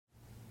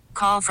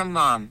call from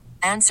mom.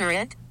 Answer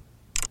it.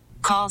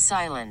 Call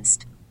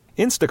silenced.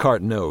 Instacart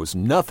knows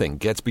nothing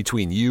gets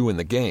between you and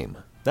the game.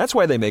 That's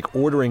why they make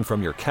ordering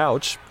from your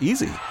couch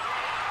easy.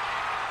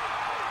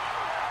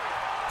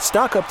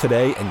 Stock up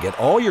today and get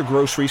all your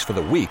groceries for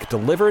the week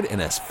delivered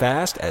in as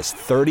fast as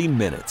 30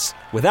 minutes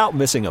without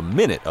missing a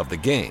minute of the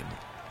game.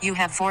 You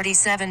have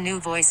 47 new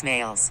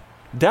voicemails.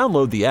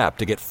 Download the app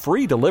to get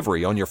free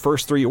delivery on your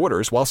first 3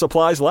 orders while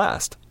supplies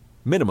last.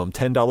 Minimum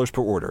 $10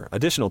 per order.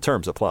 Additional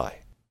terms apply.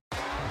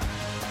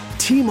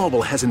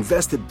 T-Mobile has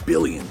invested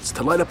billions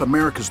to light up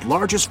America's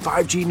largest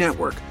 5G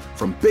network,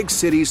 from big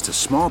cities to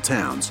small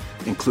towns,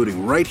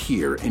 including right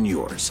here in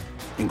yours.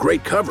 And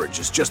great coverage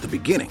is just the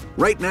beginning.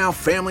 Right now,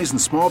 families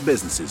and small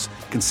businesses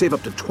can save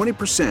up to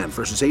 20%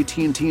 versus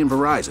AT&T and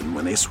Verizon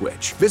when they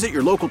switch. Visit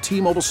your local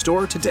T-Mobile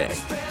store today.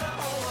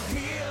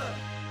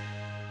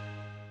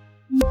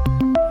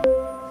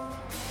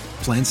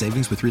 Plan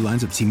savings with 3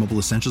 lines of T-Mobile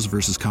Essentials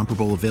versus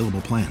comparable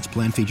available plans.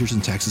 Plan features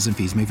and taxes and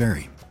fees may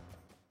vary.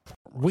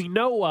 We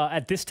know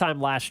at this time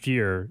last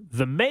year,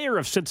 the mayor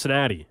of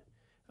Cincinnati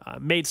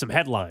made some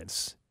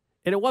headlines.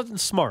 And it wasn't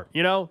smart,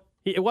 you know?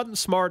 It wasn't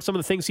smart. Some of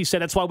the things he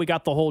said, that's why we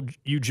got the whole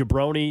you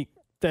jabroni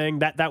thing.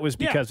 That was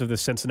because of the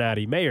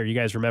Cincinnati mayor. You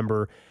guys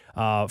remember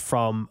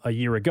from a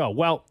year ago.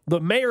 Well,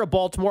 the mayor of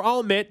Baltimore,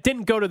 I'll admit,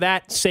 didn't go to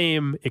that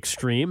same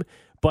extreme.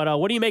 But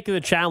what do you make of the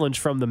challenge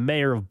from the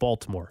mayor of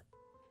Baltimore?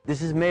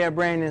 This is Mayor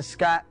Brandon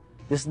Scott.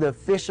 This is the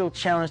official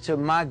challenge to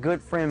my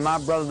good friend, my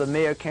brother, the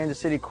mayor of Kansas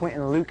City,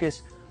 Quentin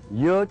Lucas.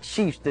 Your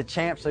Chiefs, the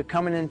champs, are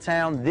coming in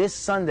town this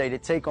Sunday to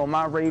take on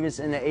my Ravens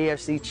in the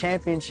AFC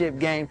Championship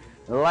game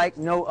like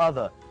no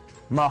other.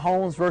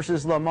 Mahomes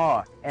versus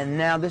Lamar. And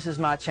now this is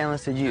my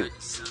challenge to you.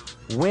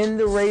 When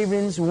the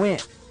Ravens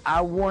win,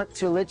 I want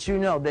to let you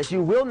know that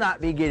you will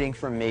not be getting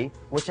from me,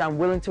 which I'm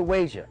willing to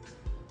wager,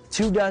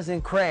 2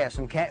 dozen crabs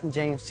from Captain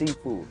James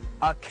Seafood,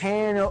 a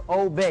can of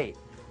Old Bay,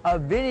 a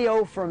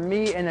video from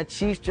me in a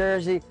Chiefs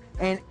jersey,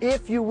 and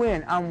if you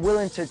win, I'm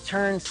willing to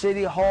turn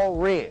City Hall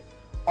red.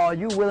 Are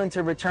you willing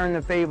to return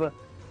the favor?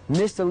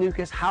 Mr.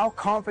 Lucas, how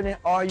confident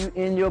are you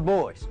in your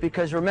boys?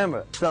 Because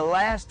remember, the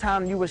last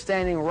time you were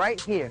standing right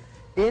here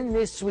in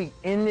this suite,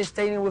 in this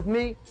stadium with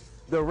me,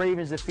 the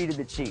Ravens defeated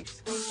the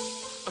Chiefs.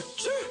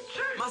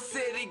 My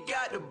city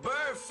got the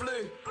bird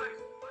flu.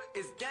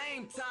 It's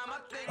game time.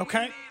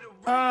 Okay.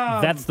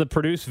 That's the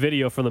produced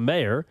video from the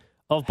mayor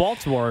of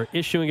Baltimore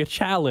issuing a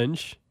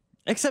challenge.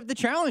 Accept the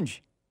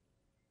challenge.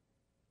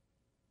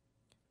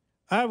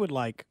 I would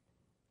like.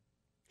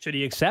 Should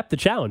he accept the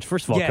challenge?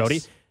 First of all, Yes.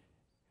 Cody,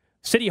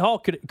 City Hall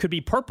could be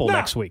purple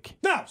next week.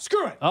 No,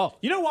 screw it. Oh.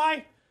 You know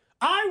why?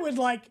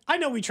 I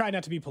know we try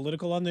not to be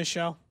political on this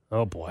show.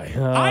 Oh, boy.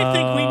 I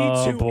think we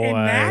need to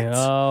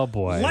enact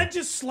boy.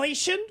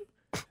 legislation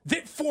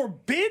that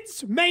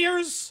forbids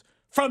mayors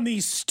from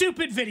these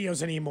stupid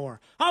videos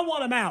anymore. I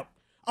want them out.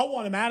 I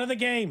want them out of the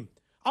game.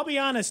 I'll be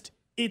honest.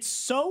 It's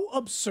so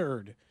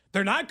absurd.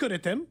 They're not good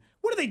at them.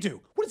 What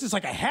do? What is this,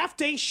 like a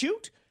half-day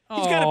shoot?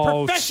 He's got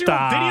a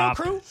professional video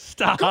crew?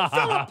 Stop. Go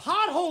fill a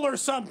pothole or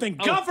something.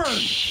 Govern.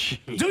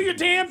 Do your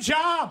damn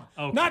job.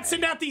 Okay. Not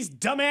send out these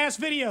dumbass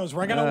videos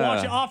where I got to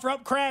watch you offer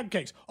up crab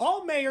cakes.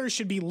 All mayors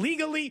should be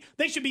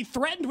they should be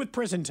threatened with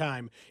prison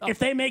time if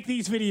they make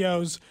these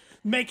videos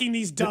making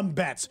these dumb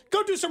bets.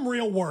 Go do some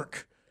real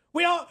work.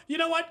 You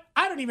know what?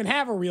 I don't even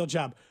have a real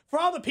job. For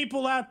all the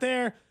people out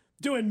there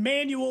doing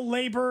manual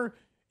labor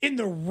in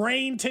the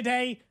rain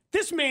today,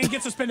 this man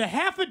gets to spend a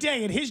half a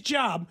day at his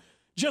job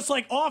just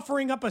like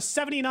offering up a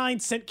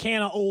 79-cent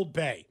can of Old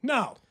Bay.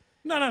 No.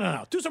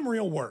 Do some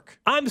real work.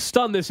 I'm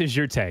stunned this is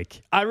your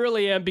take. I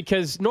really am,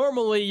 because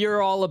normally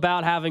you're all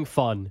about having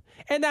fun.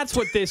 And that's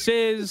what this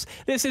is.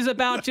 This is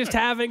about just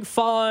having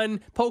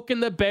fun, poking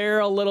the bear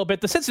a little bit.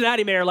 The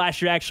Cincinnati mayor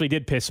last year actually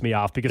did piss me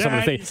off because some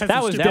of the things.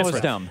 That was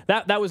dumb.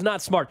 That was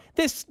not smart.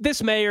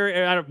 This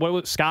mayor,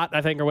 Scott,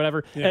 I think, or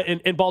whatever,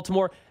 in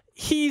Baltimore,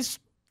 he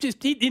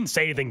didn't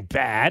say anything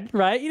bad,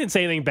 right? He didn't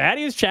say anything bad.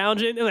 He was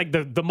challenging, like,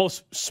 the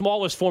most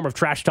smallest form of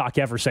trash talk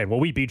ever, saying, well,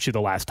 we beat you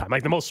the last time.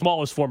 Like, the most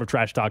smallest form of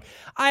trash talk.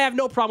 I have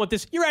no problem with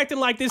this. You're acting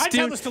like this, dude. I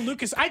tell this to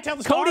Lucas. I tell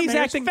this to our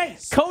mayor's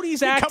face.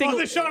 Cody's acting. Come on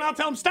the show and I'll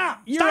tell him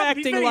stop. You're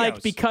acting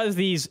like because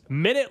these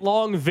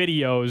minute-long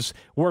videos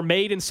were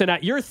made in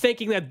Cincinnati, you're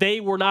thinking that they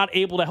were not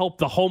able to help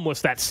the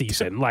homeless that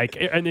season, like,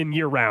 and then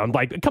year-round.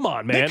 Like, come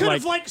on, man. They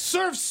could have,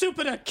 served soup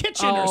in a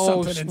kitchen or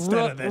something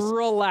instead of this.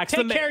 Relax.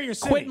 Take care of your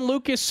city. Quentin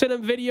Lucas sent a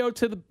video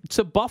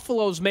to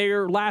Buffalo's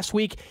mayor last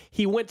week.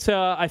 He went to,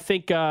 I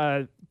think,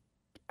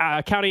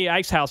 County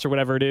Ice House or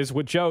whatever it is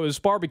with Joe's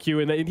barbecue,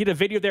 and he did a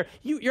video there.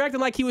 You're acting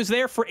like he was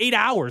there for 8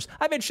 hours.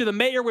 I bet you the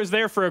mayor was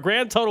there for a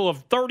grand total of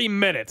 30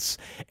 minutes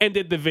and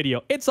did the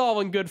video. It's all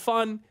in good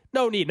fun.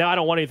 No need. Now, I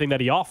don't want anything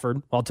that he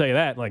offered. I'll tell you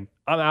that. Like,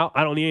 I'm out.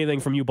 I don't need anything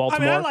from you,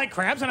 Baltimore. I like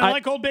crabs and I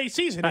like Old Bay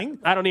seasoning.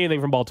 I don't need anything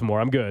from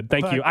Baltimore. I'm good.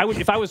 Thank you.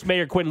 If I was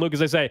Mayor Quentin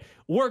Lucas, I'd say,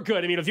 we're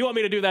good. I mean, if you want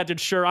me to do that, then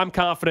sure, I'm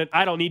confident.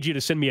 I don't need you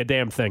to send me a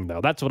damn thing,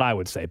 though. That's what I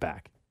would say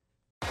back.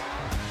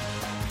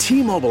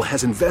 T-Mobile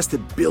has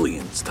invested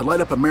billions to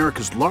light up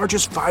America's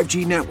largest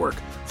 5G network,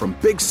 from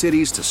big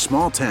cities to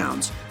small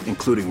towns,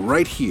 including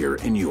right here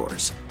in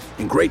yours.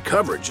 And great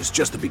coverage is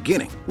just the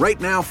beginning.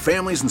 Right now,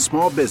 families and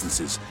small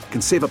businesses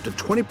can save up to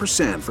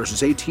 20%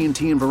 versus AT&T and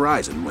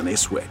Verizon when they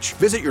switch.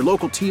 Visit your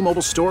local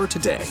T-Mobile store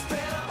today.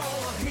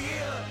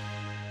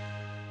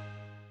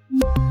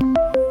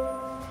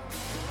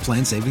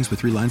 Plan savings with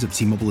 3 lines of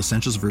T-Mobile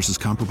Essentials versus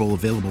comparable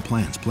available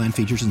plans. Plan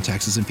features and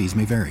taxes and fees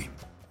may vary.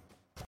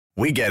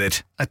 We get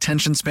it.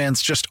 Attention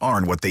spans just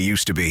aren't what they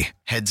used to be.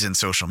 Heads in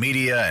social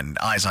media and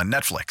eyes on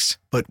Netflix.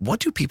 But what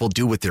do people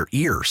do with their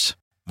ears?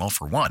 Well,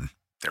 for one,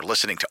 they're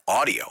listening to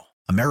audio.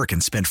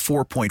 Americans spend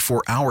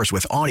 4.4 hours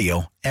with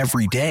audio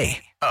every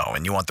day. Oh,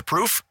 and you want the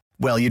proof?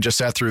 Well, you just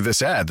sat through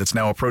this ad that's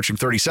now approaching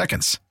 30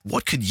 seconds.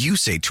 What could you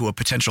say to a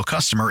potential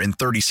customer in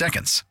 30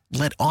 seconds?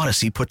 Let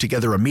Odyssey put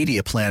together a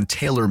media plan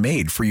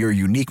tailor-made for your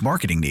unique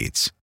marketing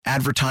needs.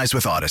 Advertise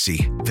with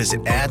Odyssey.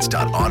 Visit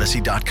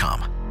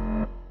ads.odyssey.com.